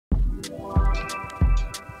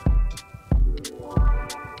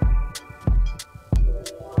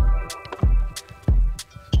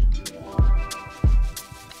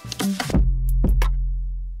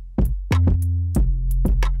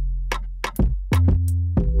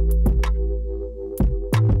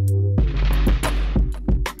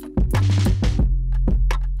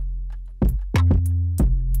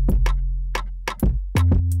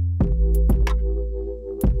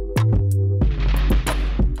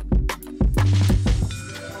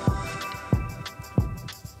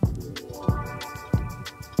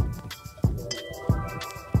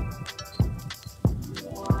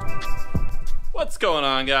going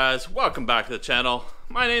on, guys? Welcome back to the channel.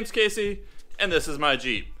 My name's Casey and this is my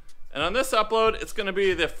Jeep, and on this upload it's going to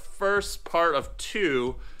be the first part of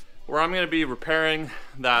two where I'm going to be repairing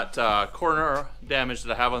that corner damage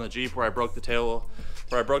that I have on the Jeep where I broke the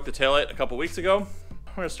taillight a couple weeks ago.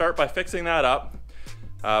 I'm going to start by fixing that up,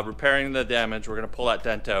 repairing the damage. We're going to pull that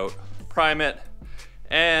dent out, prime it,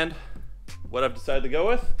 and what I've decided to go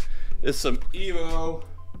with is some EVO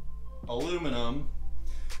aluminum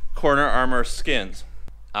corner armor skins.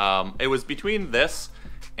 It was between this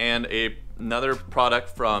and another product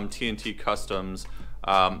from TNT Customs.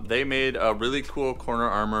 They made a really cool corner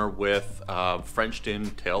armor with Frenched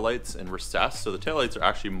in taillights and recessed, so the taillights are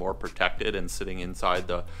actually more protected and sitting inside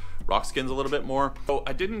the rock skins a little bit more. So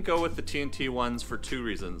I didn't go with the TNT ones for two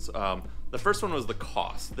reasons. The first one was the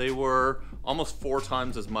cost. They were almost 4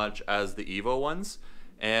 times as much as the EVO ones.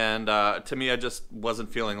 And to me, I just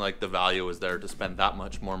wasn't feeling like the value was there to spend that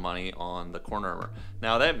much more money on the corner armor.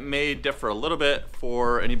 Now that may differ a little bit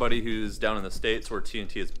for anybody who's down in the States where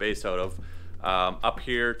TNT is based out of. Up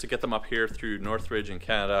here, to get them up here through Northridge in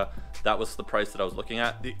Canada, that was the price that I was looking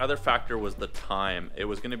at. The other factor was the time. It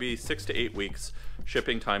was going to be 6 to 8 weeks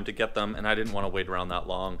shipping time to get them, and I didn't want to wait around that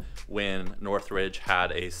long when Northridge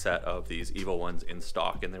had a set of these EVO ones in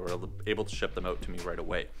stock and they were able to ship them out to me right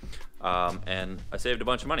away. And I saved a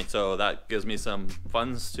bunch of money, so that gives me some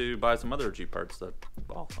funds to buy some other Jeep parts that,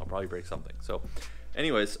 well, I'll probably break something. So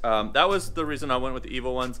anyways, that was the reason I went with the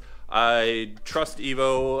EVO ones. I trust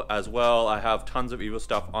EVO as well. I have tons of EVO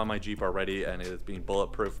stuff on my Jeep already and it's been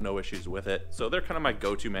bulletproof, no issues with it. So they're kind of my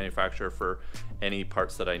go-to manufacturer for any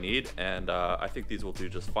parts that I need, and I think these will do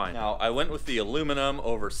just fine. Now, I went with the aluminum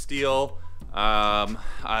over steel.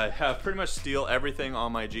 I have pretty much steel everything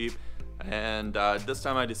on my Jeep, and this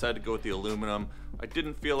time I decided to go with the aluminum. I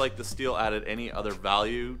didn't feel like the steel added any other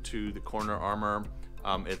value to the corner armor.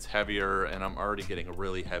 It's heavier and I'm already getting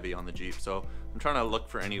really heavy on the Jeep, so I'm trying to look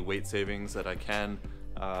for any weight savings that I can,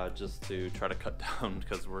 just to try to cut down,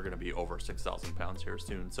 because we're going to be over 6,000 pounds here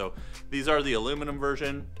soon. So these are the aluminum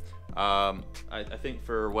version. I think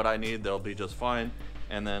for what I need they'll be just fine.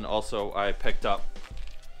 And then also I picked up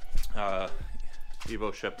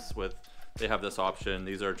EVO ships with, they have this option.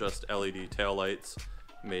 These are just LED taillights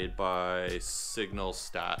made by Signal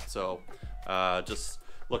Stat, so just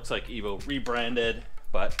looks like EVO rebranded,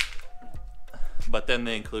 but then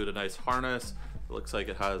they include a nice harness. It looks like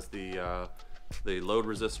it has the load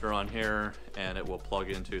resistor on here, and it will plug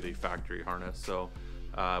into the factory harness, so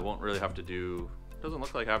I won't really have to do, doesn't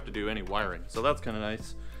look like I have to do any wiring, so that's kind of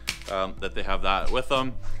nice that they have that with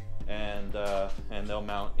them. And they'll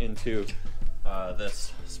mount into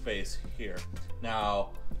this space here.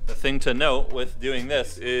 Now, the thing to note with doing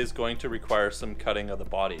this is going to require some cutting of the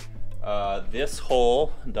body. This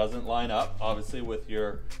hole doesn't line up obviously with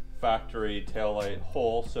your factory taillight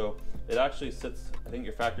hole, so it actually sits, I think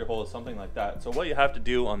your factory hole is something like that. So what you have to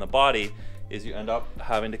do on the body is you end up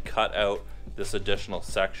having to cut out this additional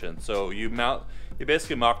section. So you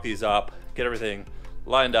basically mock these up, get everything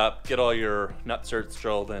lined up, get all your nut certs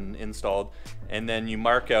drilled and installed, and then you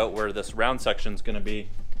mark out where this round section is going to be,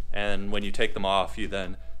 and when you take them off you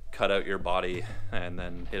then cut out your body and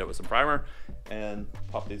then hit it with some primer and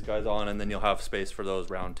pop these guys on, and then you'll have space for those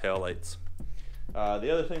round tail lights.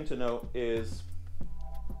 The other thing to note is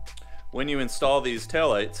when you install these tail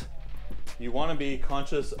lights, you want to be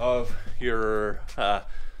conscious of your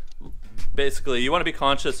basically you want to be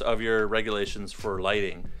conscious of your regulations for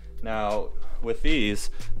lighting. Now with these,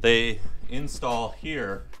 they install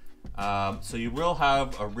here, so you will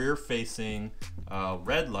have a rear facing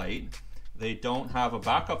red light. They don't have a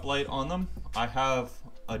backup light on them. I have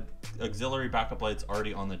auxiliary backup lights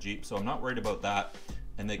already on the Jeep, so I'm not worried about that,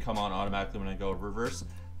 and they come on automatically when I go reverse.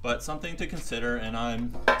 But something to consider, and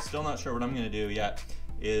I'm still not sure what I'm going to do yet,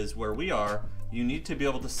 is where we are, you need to be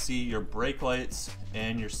able to see your brake lights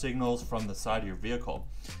and your signals from the side of your vehicle.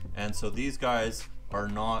 And so these guys are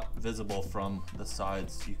not visible from the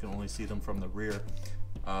sides. You can only see them from the rear.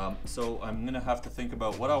 So I'm gonna have to think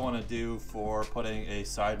about what I want to do for putting a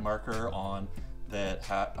side marker on that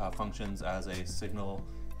functions as a signal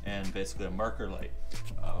and basically a marker light.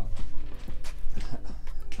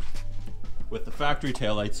 With the factory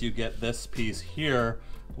taillights, you get this piece here,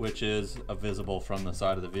 which is visible from the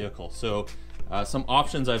side of the vehicle. So some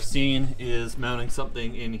options I've seen is mounting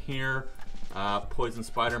something in here. Poison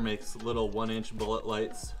Spider makes little 1-inch bullet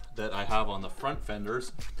lights that I have on the front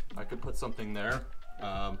fenders. I could put something there,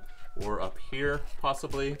 or up here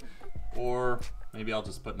possibly, or maybe I'll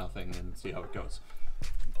just put nothing and see how it goes.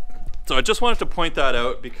 So I just wanted to point that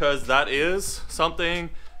out because that is something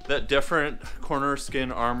that different corner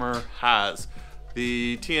skin armor has.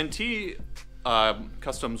 The TNT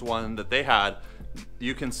Customs one that they had,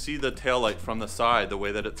 you can see the taillight from the side. The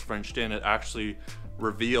way that it's Frenched in, it actually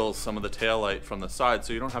reveals some of the taillight from the side,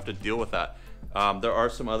 so you don't have to deal with that. There are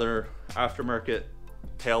some other aftermarket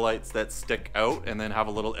taillights that stick out and then have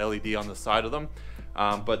a little LED on the side of them,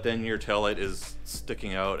 but then your taillight is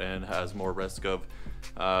sticking out and has more risk of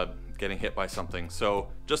getting hit by something. So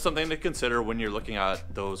just something to consider when you're looking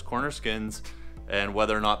at those corner skins and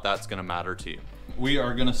whether or not that's going to matter to you. We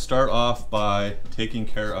are going to start off by taking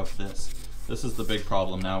care of this. This is the big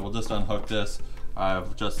problem now. We'll just unhook this.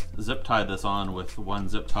 I've just zip tied this on with one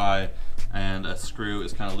zip tie, and a screw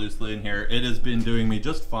is kind of loosely in here. It has been doing me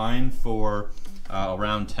just fine for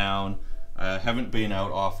around town. I haven't been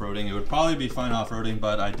out off-roading. It would probably be fine off-roading,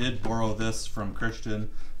 but I did borrow this from Christian,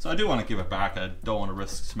 so I do want to give it back. I don't want to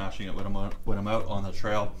risk smashing it when I'm out on the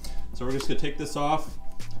trail. So we're just going to take this off.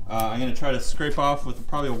 I'm going to try to scrape off with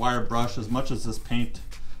probably a wire brush as much of this paint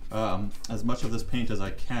as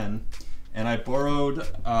I can. And I borrowed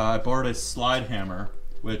a slide hammer,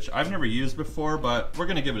 which I've never used before, but we're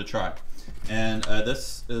going to give it a try. And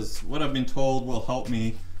this is what I've been told will help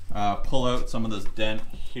me pull out some of this dent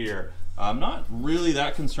here. I'm not really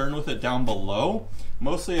that concerned with it down below.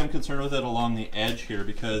 Mostly I'm concerned with it along the edge here,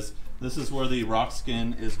 because this is where the rock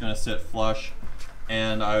skin is going to sit flush,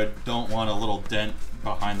 and I don't want a little dent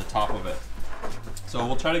behind the top of it. So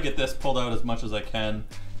we'll try to get this pulled out as much as I can,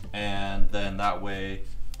 and then that way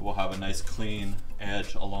we'll have a nice clean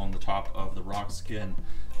edge along the top of the rock skin.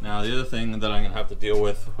 Now the other thing that I'm going to have to deal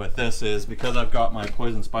with this is, because I've got my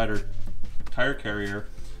Poison Spider tire carrier,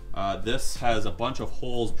 this has a bunch of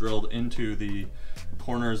holes drilled into the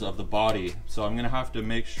corners of the body. So I'm going to have to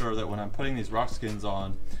make sure that when I'm putting these rock skins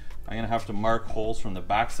on, I'm going to have to mark holes from the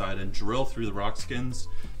backside and drill through the rock skins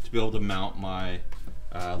to be able to mount my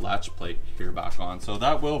latch plate here back on. So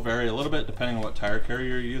that will vary a little bit depending on what tire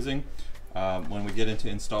carrier you're using. When we get into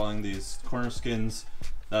installing these corner skins,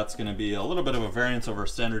 that's going to be a little bit of a variance over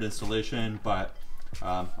standard installation, but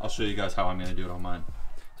I'll show you guys how I'm going to do it on mine.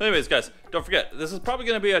 So anyways, guys, don't forget, this is probably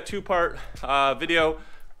going to be a two-part video.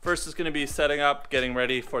 First is going to be setting up, getting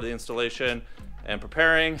ready for the installation, and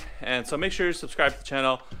preparing. And so make sure you subscribe to the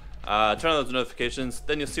channel, turn on those notifications,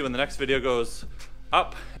 then you'll see when the next video goes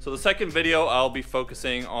up. So the second video, I'll be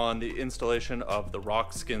focusing on the installation of the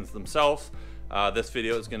rock skins themselves. This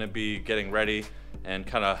video is going to be getting ready and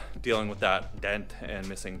kind of dealing with that dent and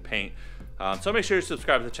missing paint. So make sure you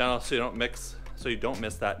subscribe to the channel so you don't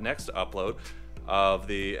miss that next upload of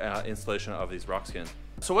the installation of these rock skins.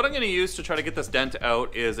 So what I'm going to use to try to get this dent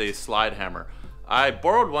out is a slide hammer. I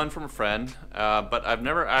borrowed one from a friend, but I've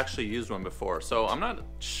never actually used one before. So I'm not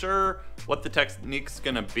sure what the technique's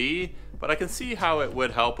going to be, but I can see how it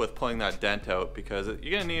would help with pulling that dent out, because you're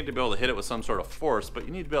going to need to be able to hit it with some sort of force, but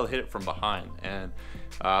you need to be able to hit it from behind. And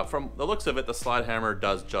from the looks of it, the slide hammer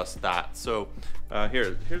does just that. So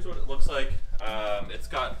here's what it looks like. It's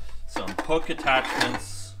got some hook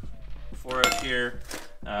attachments for it here.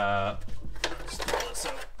 Just pull this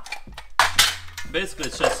out. Basically,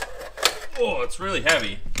 it's just, oh, it's really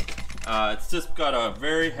heavy. It's just got a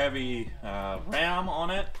very heavy ram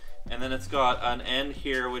on it, and then it's got an end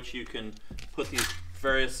here which you can put these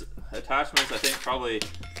various attachments. I think probably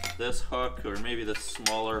this hook or maybe this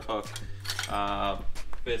smaller hook.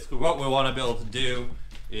 Basically what we want to be able to do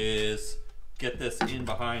is get this in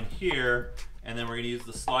behind here, and then we're going to use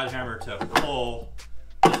the slide hammer to pull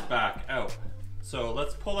this back out. So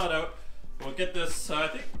let's pull that out. We'll get this, I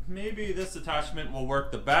think maybe this attachment will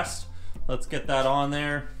work the best. Let's get that on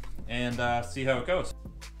there and see how it goes.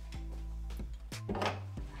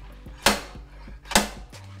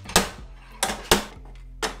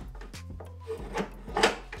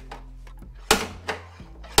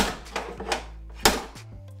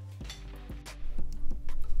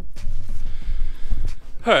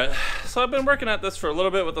 Alright, so I've been working at this for a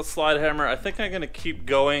little bit with the slide hammer. I think I'm going to keep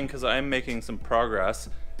going because I'm making some progress.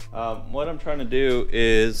 What I'm trying to do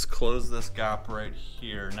is close this gap right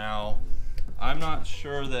here. Now, I'm not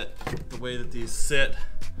sure that the way that these sit,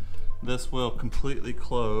 this will completely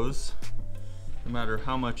close, no matter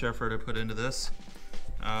how much effort I put into this.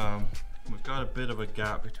 We've got a bit of a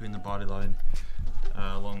gap between the body line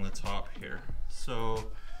along the top here.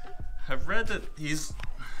 So, I've read that these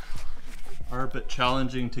are a bit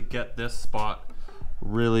challenging to get this spot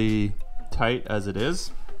really tight as it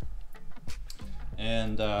is.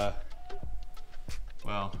 And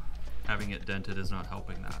well, having it dented is not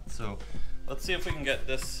helping that. So let's see if we can get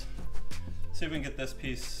this,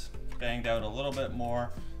 piece banged out a little bit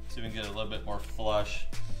more, see if we can get it a little bit more flush.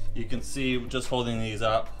 You can see just holding these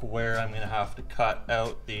up where I'm gonna have to cut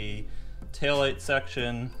out the taillight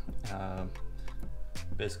section.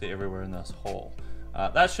 basically everywhere in this hole.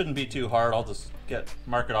 That shouldn't be too hard. I'll just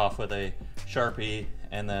mark it off with a Sharpie,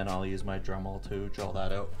 and then I'll use my Dremel to drill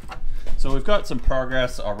that out. So we've got some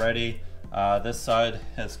progress already. This side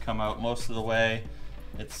has come out most of the way.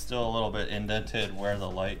 It's still a little bit indented where the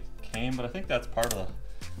light came, but I think that's part of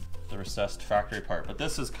the recessed factory part. But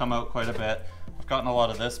this has come out quite a bit. I've gotten a lot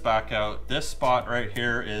of this back out. This spot right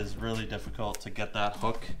here is really difficult to get that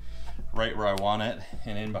hook right where I want it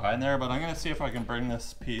and in behind there, but I'm gonna see if I can bring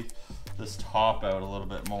this top out a little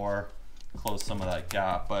bit more, close some of that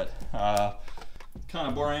gap. But kind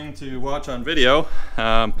of boring to watch on video,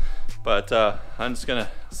 but I'm just gonna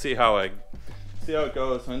see how it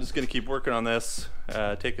goes. I'm just gonna keep working on this,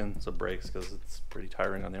 taking some breaks because it's pretty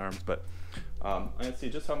tiring on the arms, but I'm gonna see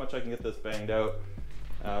just how much I can get this banged out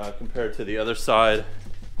compared to the other side.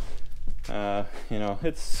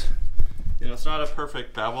 It's not a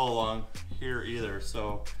perfect bevel along here either,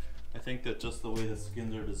 so I think that just the way the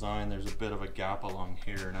skins are designed, there's a bit of a gap along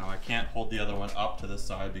here. Now I can't hold the other one up to this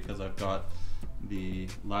side because I've got the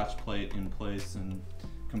latch plate in place and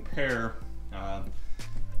compare,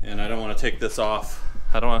 and I don't want to take this off.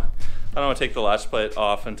 I don't want to take the latch plate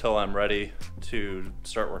off until I'm ready to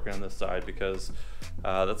start working on this side, because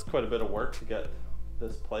that's quite a bit of work to get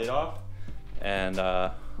this plate off, and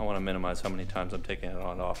I want to minimize how many times I'm taking it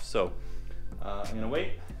on and off. So I'm gonna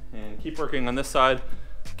wait and keep working on this side,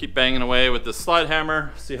 keep banging away with this slide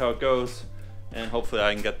hammer, see how it goes, and hopefully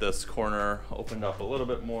I can get this corner opened up a little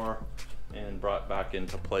bit more and brought back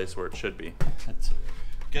into place where it should be. It's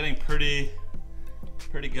getting pretty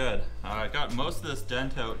good. I got most of this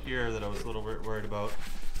dent out here that I was a little bit worried about,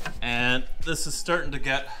 and this is starting to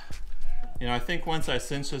get, I think once I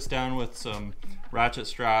cinch this down with some ratchet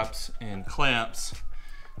straps and clamps,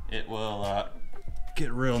 it will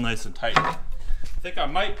get real nice and tight. I think I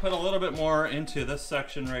might put a little bit more into this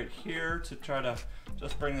section right here to try to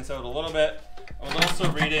just bring this out a little bit. I was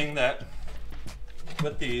also reading that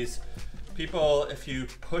with these, people, if you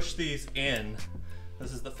push these in,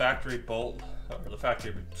 this is the factory bolt, or the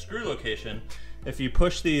factory screw location, if you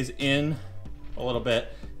push these in a little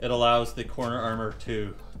bit, it allows the corner armor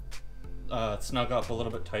to snug up a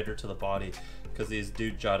little bit tighter to the body, because these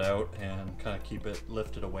do jut out and kind of keep it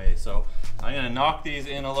lifted away. So I'm gonna knock these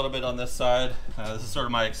in a little bit on this side. This is sort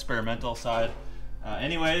of my experimental side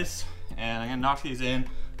anyways, and I'm gonna knock these in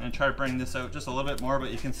and try to bring this out just a little bit more,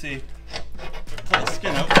 but you can see, pull the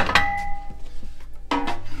skin out.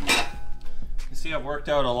 You see I've worked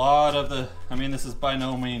out a lot of the, this is by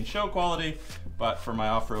no means show quality, but for my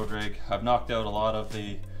off-road rig, I've knocked out a lot of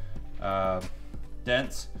the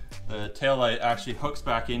dents. The taillight actually hooks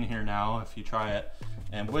back in here now if you try it,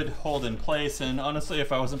 and would hold in place. And honestly,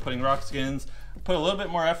 if I wasn't putting rock skins, I'd put a little bit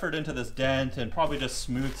more effort into this dent and probably just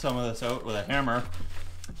smooth some of this out with a hammer,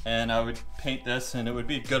 and I would paint this and it would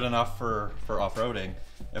be good enough for off-roading.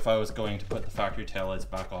 If I was going to put the factory taillights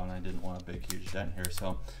back on, I didn't want a big huge dent here.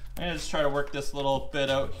 So I'm gonna just try to work this little bit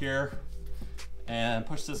out here and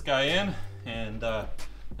push this guy in, and I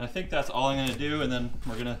think that's all I'm gonna do, and then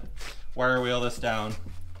we're gonna wire wheel this down,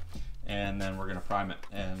 and then we're gonna prime it.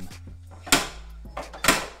 And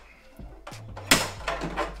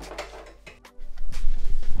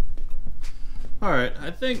all right,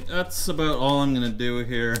 I think that's about all I'm gonna do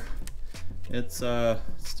here. It's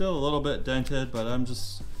still a little bit dented, but I'm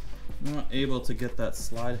just not able to get that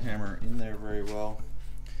slide hammer in there very well.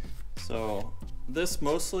 So this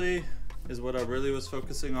mostly is what I really was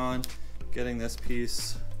focusing on, getting this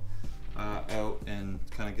piece out and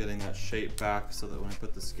kind of getting that shape back so that when I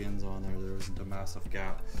put the skins on there isn't a massive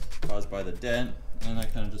gap caused by the dent. And I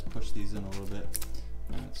kind of just push these in a little bit.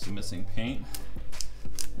 It's missing paint.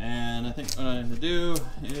 And I think what I'm going to do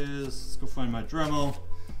is let's go find my Dremel,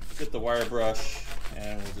 get the wire brush,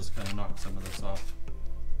 and we'll just kind of knock some of this off.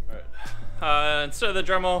 Alright, instead of the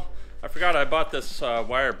Dremel, I forgot I bought this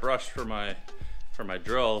wire brush for my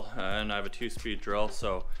drill, and I have a 2-speed drill,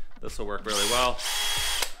 so this will work really well.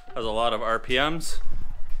 Has a lot of RPMs,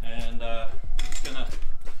 and I'm just gonna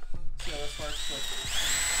see how this works.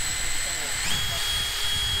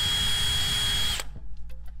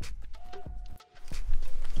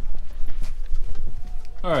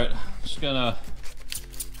 Alright, just gonna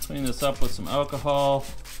clean this up with some alcohol,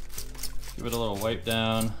 give it a little wipe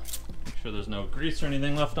down, make sure there's no grease or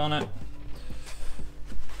anything left on it.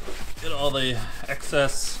 Get all the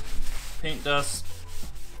excess paint dust,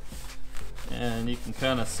 and you can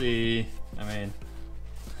kind of see,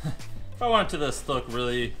 if I wanted this to look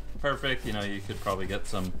really perfect, you could probably get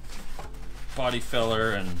some body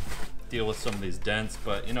filler and deal with some of these dents,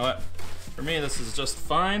 but you know what, for me this is just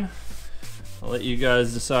fine. I'll let you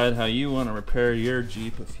guys decide how you want to repair your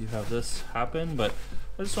Jeep if you have this happen, but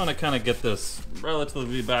I just want to kind of get this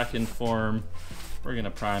relatively back in form. We're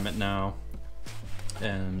gonna prime it now,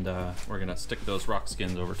 and we're gonna stick those rock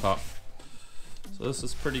skins over top. So this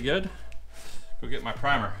is pretty good. Go get my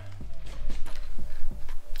primer.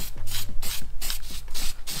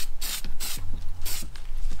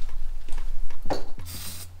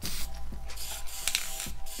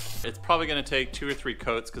 It's probably going to take 2 or 3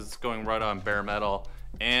 coats because it's going right on bare metal,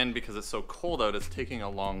 and because it's so cold out, it's taking a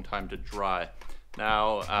long time to dry.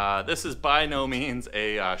 Now, this is by no means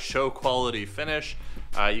a show quality finish.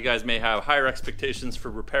 You guys may have higher expectations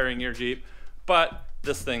for repairing your Jeep, but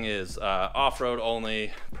this thing is off-road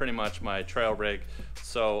only, pretty much my trail rig.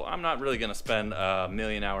 So I'm not really going to spend a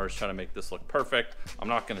million hours trying to make this look perfect. I'm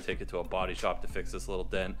not going to take it to a body shop to fix this little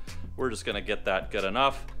dent. We're just going to get that good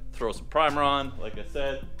enough. Throw some primer on, like I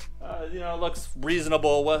said. You know, it looks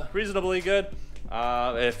reasonably good.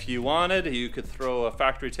 If you wanted, you could throw a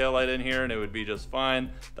factory taillight in here and it would be just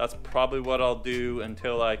fine. That's probably what I'll do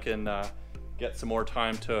until I can get some more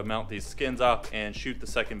time to mount these skins up and shoot the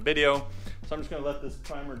second video. So I'm just gonna let this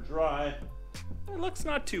primer dry. It looks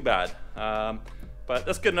not too bad, but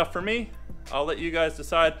that's good enough for me. I'll let you guys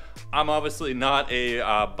decide. I'm obviously not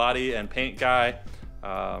a body and paint guy.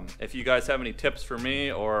 If you guys have any tips for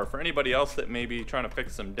me or for anybody else that may be trying to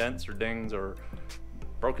fix some dents or dings or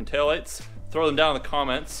broken taillights, throw them down in the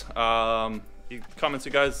comments. Comments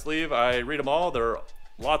you guys leave, I read them all. There are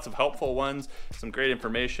lots of helpful ones, some great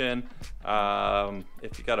information.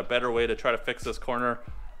 If you got a better way to try to fix this corner,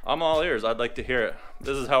 I'm all ears. I'd like to hear it.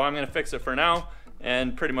 This is how I'm going to fix it for now,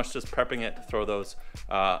 and pretty much just prepping it to throw those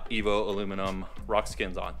EVO aluminum rock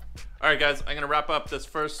skins on. All right, guys, I'm going to wrap up this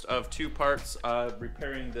first of 2 parts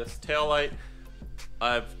repairing this tail light.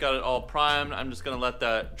 I've got it all primed. I'm just going to let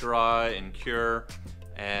that dry and cure,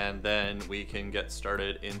 and then we can get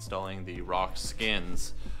started installing the rock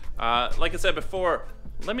skins. Like I said before,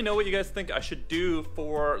 let me know what you guys think I should do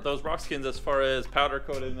for those rock skins as far as powder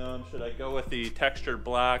coating them. Should I go with the textured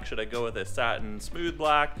black? Should I go with a satin smooth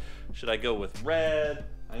black? Should I go with red?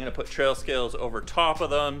 I'm gonna put trail scales over top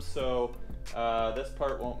of them, so this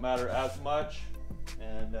part won't matter as much.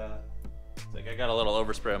 And it's like I got a little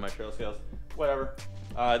overspray on my trail scales. Whatever.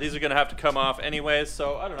 These are gonna have to come off anyways,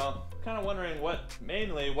 so I don't know. Kind of wondering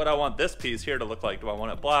mainly what I want this piece here to look like. Do I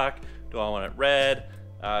want it black? Do I want it red?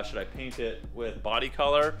 Should I paint it with body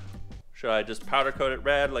color? Should I just powder coat it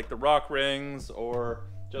red like the rock rings, or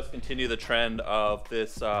just continue the trend of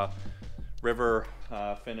this river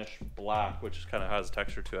finish black, which kind of has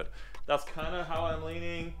texture to it? That's kind of how I'm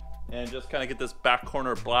leaning, and just kind of get this back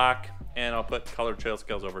corner black, and I'll put colored trail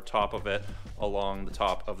scales over top of it along the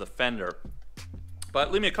top of the fender.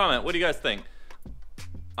 But leave me a comment. What do you guys think?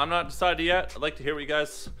 I'm not decided yet. I'd like to hear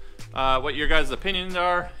what your guys' opinions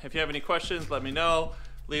are. If you have any questions, let me know.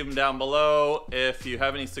 Leave them down below. If you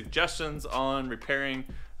have any suggestions on repairing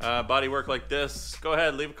bodywork like this, go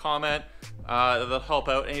ahead, leave a comment. That'll help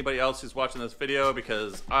out anybody else who's watching this video,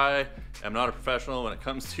 because I am not a professional when it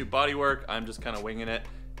comes to bodywork. I'm just kind of winging it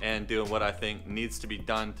and doing what I think needs to be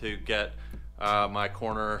done to get my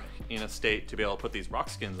corner in a state to be able to put these rock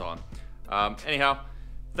skins on. Anyhow,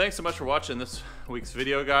 thanks so much for watching this week's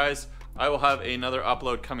video, guys. I will have another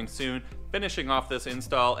upload coming soon, finishing off this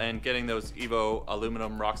install and getting those EVO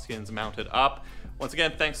aluminum rock skins mounted up. Once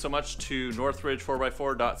again, thanks so much to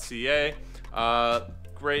Northridge4x4.ca.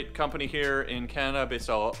 Great company here in Canada, based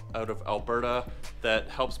out of Alberta, that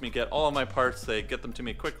helps me get all of my parts. They get them to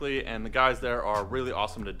me quickly, and the guys there are really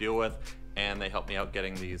awesome to deal with, and they help me out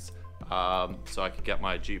getting these so I could get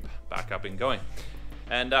my Jeep back up and going.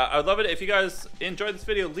 And I would love it if you guys enjoyed this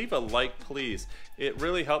video. Leave a like, please. It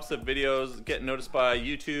really helps the videos get noticed by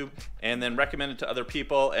YouTube, and then recommended to other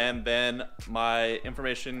people, and then my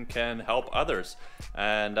information can help others.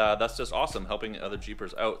 And that's just awesome, helping other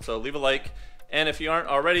Jeepers out. So leave a like, and if you aren't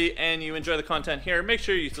already and you enjoy the content here, make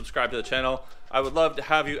sure you subscribe to the channel. I would love to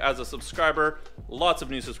have you as a subscriber. Lots of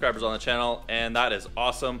new subscribers on the channel, and that is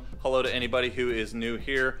awesome. Hello to anybody who is new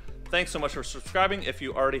here. Thanks so much for subscribing. If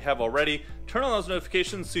you already have already, turn on those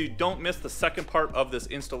notifications so you don't miss the second part of this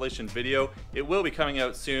installation video. It will be coming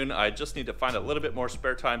out soon. I just need to find a little bit more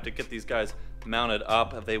spare time to get these guys mounted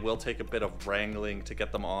up. They will take a bit of wrangling to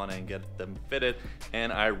get them on and get them fitted,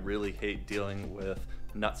 and I really hate dealing with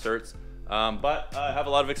nutserts. But I have a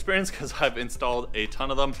lot of experience because I've installed a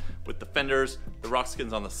ton of them with the fenders, the rock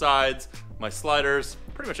skins on the sides, my sliders.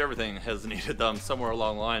 Pretty much everything has needed them somewhere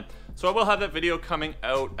along the line. So I will have that video coming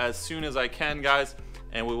out as soon as I can, guys,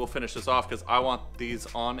 and we will finish this off because I want these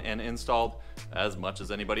on and installed as much as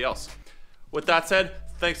anybody else. With that said,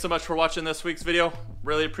 thanks so much for watching this week's video.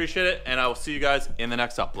 Really appreciate it, and I will see you guys in the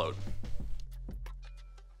next upload.